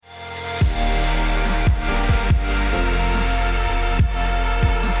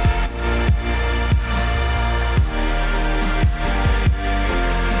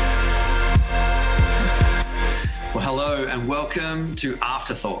Welcome to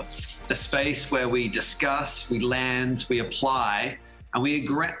Afterthoughts, a space where we discuss, we land, we apply, and we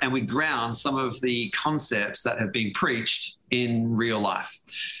ground some of the concepts that have been preached in real life.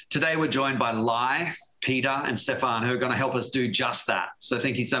 Today, we're joined by Lai, Peter, and Stefan, who are going to help us do just that. So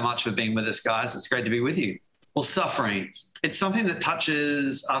thank you so much for being with us, guys. It's great to be with you. Well, suffering, it's something that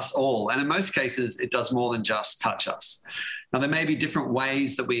touches us all. And in most cases, it does more than just touch us. Now, there may be different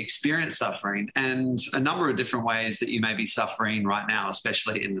ways that we experience suffering and a number of different ways that you may be suffering right now,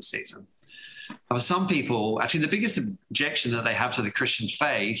 especially in the season. For some people, actually, the biggest objection that they have to the Christian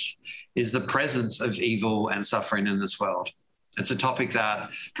faith is the presence of evil and suffering in this world. It's a topic that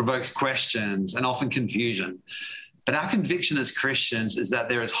provokes questions and often confusion. But our conviction as Christians is that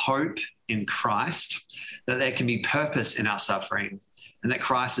there is hope in Christ, that there can be purpose in our suffering, and that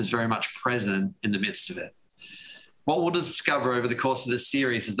Christ is very much present in the midst of it. What we'll discover over the course of this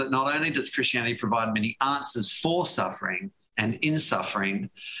series is that not only does Christianity provide many answers for suffering and in suffering,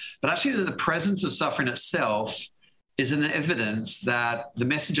 but actually that the presence of suffering itself is an evidence that the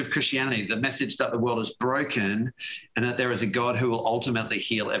message of Christianity, the message that the world is broken and that there is a God who will ultimately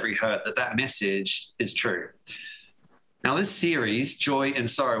heal every hurt, that message is true. Now, this series, Joy and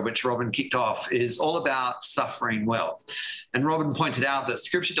Sorrow, which Robin kicked off, is all about suffering well. And Robin pointed out that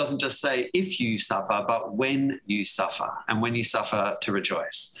Scripture doesn't just say if you suffer, but when you suffer, and when you suffer to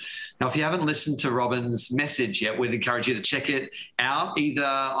rejoice. Now, if you haven't listened to Robin's message yet, we'd encourage you to check it out either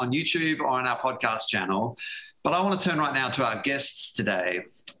on YouTube or on our podcast channel. But I want to turn right now to our guests today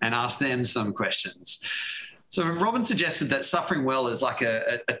and ask them some questions. So Robin suggested that suffering well is like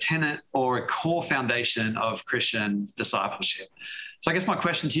a tenet or a core foundation of Christian discipleship. So I guess my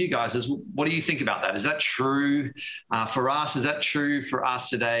question to you guys is, what do you think about that? Is that true for us? Is that true for us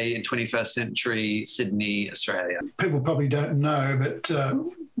today in 21st century Sydney, Australia? People probably don't know, but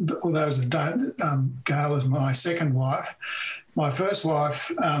for those that don't, Gail is my second wife. My first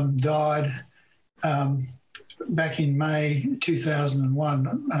wife died back in May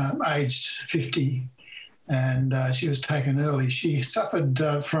 2001, aged 50. And she was taken early. She suffered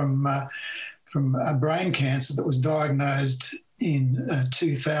from a brain cancer that was diagnosed in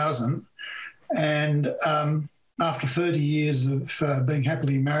 2000. And after 30 years of being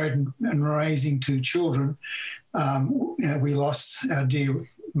happily married and raising two children, we lost our dear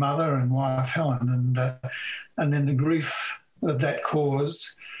mother and wife, Helen. And then the grief that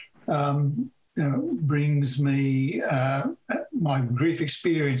caused brings me my grief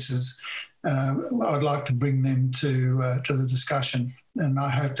experiences. I'd like to bring them to the discussion, and I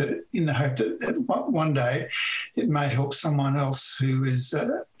hope that, in the hope that one day it may help someone else who is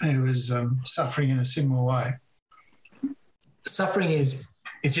suffering in a similar way. Suffering is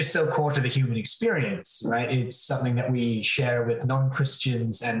just so core to the human experience, right? It's something that we share with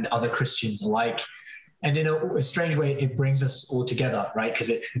non-Christians and other Christians alike, and in a strange way, it brings us all together, right? Because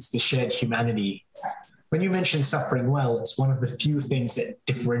it's the shared humanity. When you mention suffering well, it's one of the few things that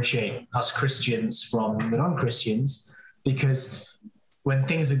differentiate us Christians from the non-Christians, because when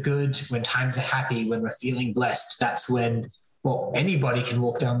things are good, when times are happy, when we're feeling blessed, that's when, anybody can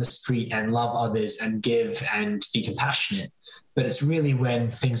walk down the street and love others and give and be compassionate. But it's really when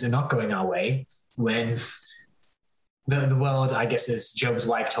things are not going our way, when the world, I guess, as Job's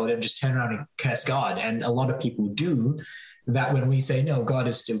wife told him, just turn around and curse God. And a lot of people do. That when we say, no, God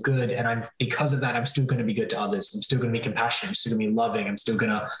is still good, and because of that, I'm still going to be good to others. I'm still going to be compassionate. I'm still going to be loving. I'm still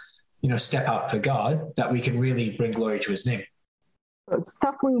going to, step out for God, that we can really bring glory to his name.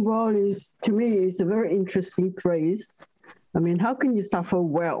 Suffering well to me, is a very interesting phrase. I mean, how can you suffer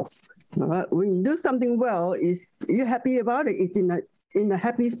well? When you do something well, you're happy about it. It's in a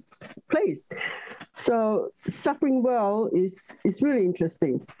happy place. So suffering well is really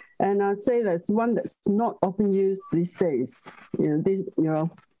interesting. And I say that's one that's not often used these days.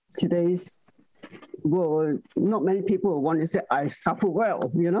 Today's world, not many people want to say, I suffer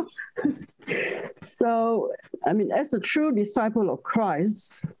well, So, I mean, as a true disciple of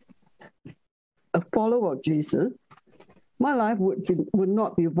Christ, a follower of Jesus, my life would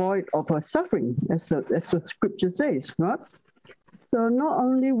not be void of suffering, as the scripture says, right? So not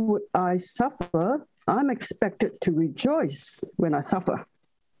only would I suffer, I'm expected to rejoice when I suffer.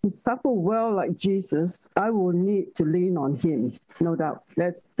 To suffer well like Jesus, I will need to lean on him, no doubt.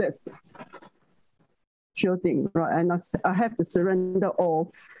 That's sure thing, right? And I have to surrender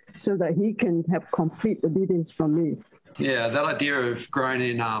all so that he can have complete obedience from me. Yeah, that idea of growing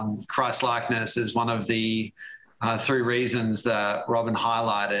in Christ-likeness is one of the three reasons that Robin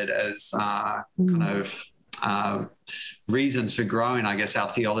highlighted as kind of reasons for growing, I guess, our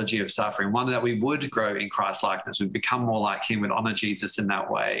theology of suffering. One, that we would grow in Christ-likeness, we'd become more like him, we'd honor Jesus in that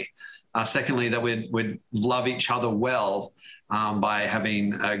way. Secondly, that we'd love each other well, by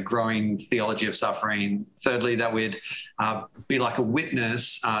having a growing theology of suffering. Thirdly, that we'd be like a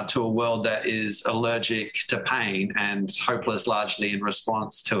witness to a world that is allergic to pain and hopeless largely in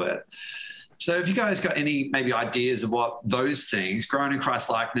response to it. So if you guys got any maybe ideas of what those things, growing in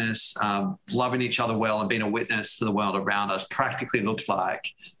Christ-likeness, loving each other well and being a witness to the world around us practically looks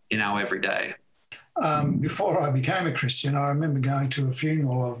like in our everyday. Before I became a Christian, I remember going to a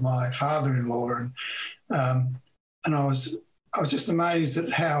funeral of my father-in-law, and I was just amazed at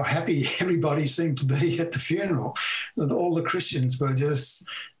how happy everybody seemed to be at the funeral. That all the Christians were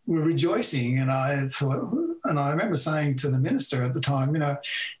rejoicing, and I thought, and I remember saying to the minister at the time,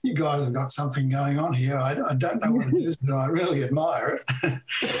 you guys have got something going on here. I don't know what it is, but I really admire it.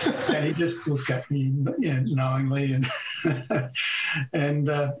 And he just looked at me, knowingly, and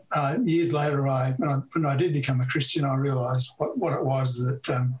years later, when I did become a Christian, I realised what it was that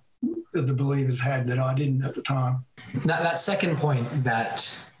the believers had that I didn't at the time. That second point that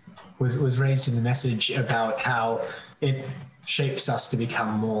was raised in the message about how it shapes us to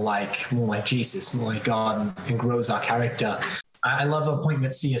become more like Jesus, more like God, and grows our character. I love a point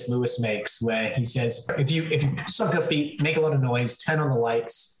that C.S. Lewis makes where he says, if you stomp your feet, make a lot of noise, turn on the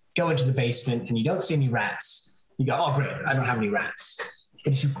lights, go into the basement, and you don't see any rats, you go, oh, great, I don't have any rats.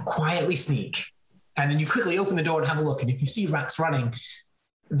 But if you quietly sneak, and then you quickly open the door and have a look, and if you see rats running,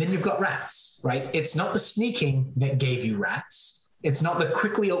 then you've got rats, right? It's not the sneaking that gave you rats. It's not the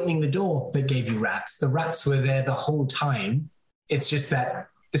quickly opening the door that gave you rats. The rats were there the whole time. It's just that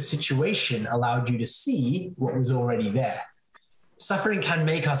the situation allowed you to see what was already there. Suffering can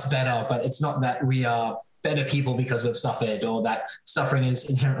make us better, but it's not that we are better people because we've suffered, or that suffering is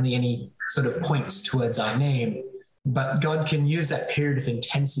inherently any sort of points towards our name. But God can use that period of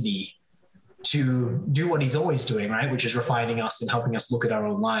intensity to do what he's always doing, right? Which is refining us and helping us look at our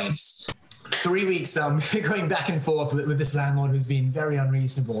own lives. 3 weeks going back and forth with this landlord who's been very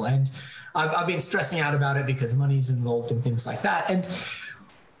unreasonable. And I've been stressing out about it because money's involved and things like that. And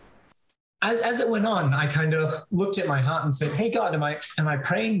as it went on, I kind of looked at my heart and said, hey, God, am I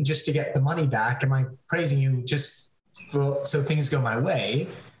praying just to get the money back? Am I praising you just so things go my way?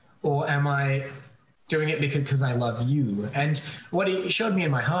 Or am I doing it because I love you? And what he showed me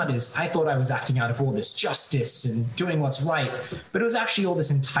in my heart is I thought I was acting out of all this justice and doing what's right, but it was actually all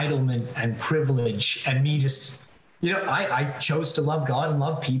this entitlement and privilege and me just, I chose to love God and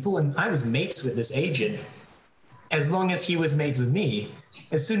love people, and I was mates with this agent as long as he was mates with me.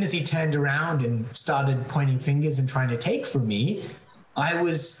 As soon as he turned around and started pointing fingers and trying to take from me, I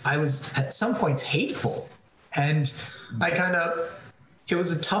was at some points hateful. And it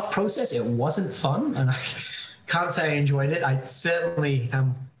was a tough process. It wasn't fun, and I can't say I enjoyed it. I certainly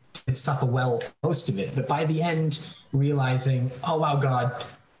did suffer well for most of it. But by the end, realizing, oh, wow, God,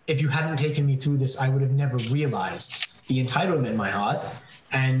 if you hadn't taken me through this, I would have never realized the entitlement in my heart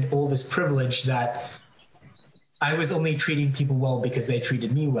and all this privilege that I was only treating people well because they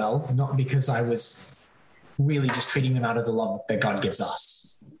treated me well, not because I was really just treating them out of the love that God gives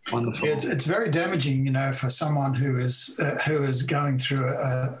us. Wonderful. It's very damaging, for someone who is going through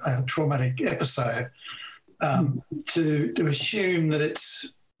a traumatic episode, to assume that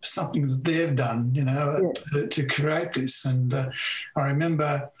it's something that they've done, to create this. And I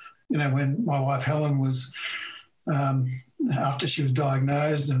remember, when my wife Helen was, after she was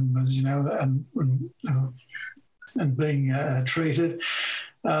diagnosed and was, and being treated,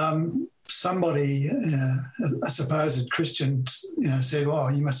 somebody, a supposed Christian, said, "Oh,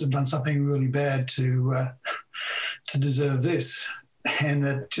 you must have done something really bad to deserve this,"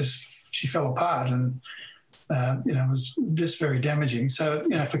 and she fell apart, and it was just very damaging. So,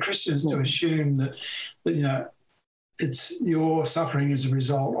 for Christians to assume that it's your suffering as a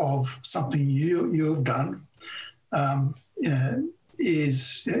result of something you've done,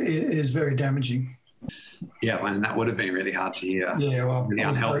 is very damaging. Yeah, and that would have been really hard to hear. Yeah, well, really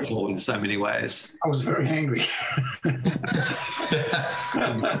unhelpful in so many ways. I was very angry.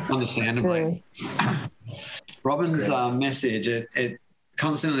 Understandably. Robin's message, it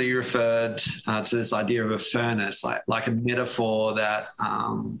constantly referred to this idea of a furnace, like a metaphor that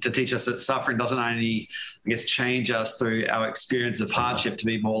to teach us that suffering doesn't only, change us through our experience of hardship to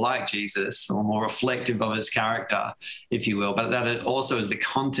be more like Jesus or more reflective of his character, if you will, but that it also is the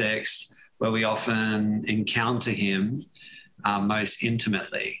context where we often encounter him most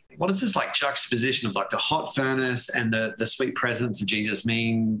intimately. What does this juxtaposition of the hot furnace and the sweet presence of Jesus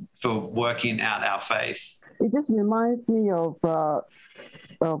mean for working out our faith? It just reminds me of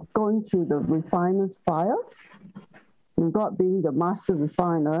going through the refiner's fire, and God being the master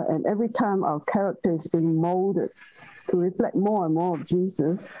refiner, and every time our character is being molded to reflect more and more of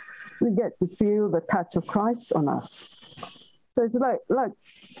Jesus, we get to feel the touch of Christ on us. So it's like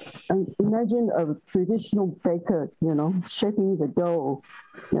imagine a traditional baker, shaping the dough.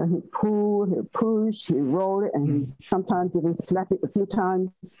 He pull, he push, he roll it, and sometimes he will slap it a few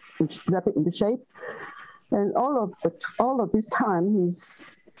times to slap it into shape. And all of this time,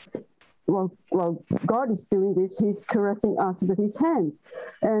 God is doing this. He's caressing us with His hands.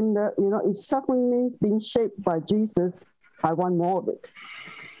 And if suffering means being shaped by Jesus, I want more of it.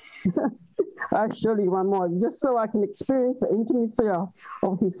 I surely want more, just so I can experience the intimacy of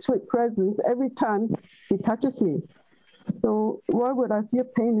His sweet presence every time He touches me. So why would I feel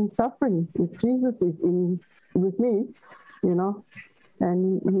pain and suffering if Jesus is with me, and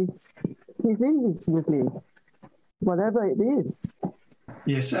He's in this with me, whatever it is.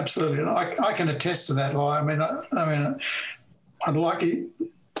 Yes, absolutely. And I can attest to that, Lai. I mean, I'd like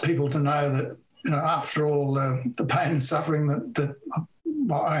people to know that, after all the pain and suffering that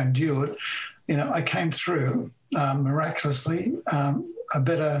I endured, I came through miraculously a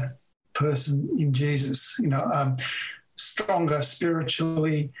better person in Jesus, stronger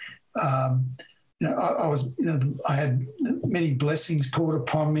spiritually. I was, I had many blessings poured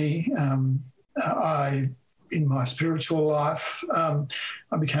upon me. In my spiritual life, I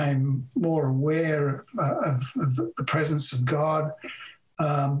became more aware of the presence of God.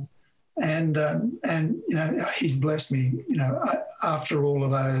 And He's blessed me, after all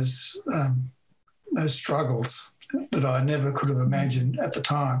of those struggles that I never could have imagined at the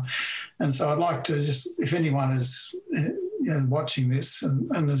time. And so I'd like to just, if anyone is watching this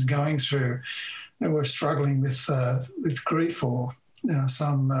and is going through, we're struggling with grief or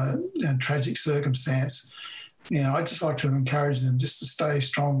some tragic circumstance, I'd just like to encourage them just to stay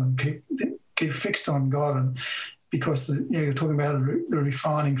strong and keep fixed on God, and because you're talking about the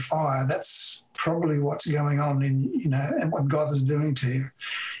refining fire. That's probably what's going on in and what God is doing to you.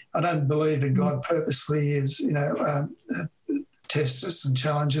 I don't believe that God purposely is tests us and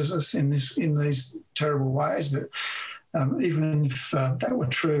challenges us in these terrible ways. But even if that were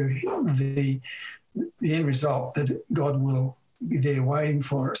true, the end result that God will be there waiting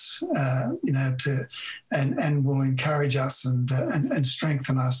for us, and will encourage us and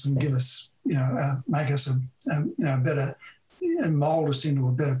strengthen us and give us, make us a better, and mold us into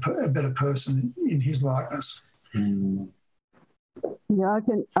a better person in His likeness. Yeah, I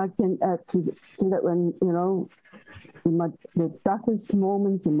can add to that when in the darkest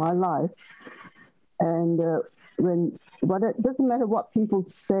moments in my life, and it doesn't matter what people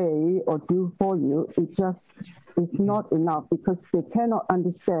say or do for you, it just is not enough because they cannot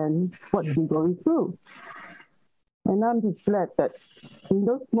understand what you're going through. And I'm just glad that in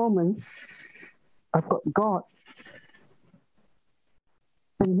those moments, I've got God.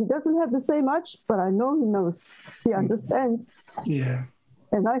 And He doesn't have to say much, but I know He knows. He understands. Yeah.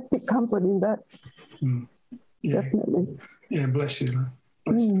 And I seek comfort in that. Yeah. Definitely. Yeah, bless you.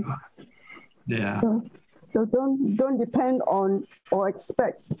 Bless you. Yeah. So don't depend on or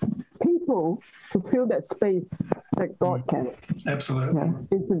expect people to fill that space that God can. Absolutely. Yeah.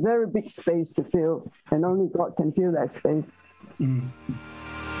 It's a very big space to fill, and only God can fill that space. All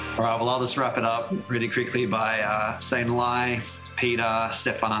right, well, I'll just wrap it up really quickly by saying, Lai, Peter,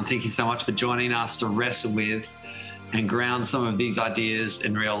 Stefan, thank you so much for joining us to wrestle with and ground some of these ideas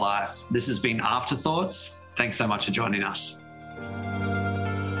in real life. This has been Afterthoughts. Thanks so much for joining us.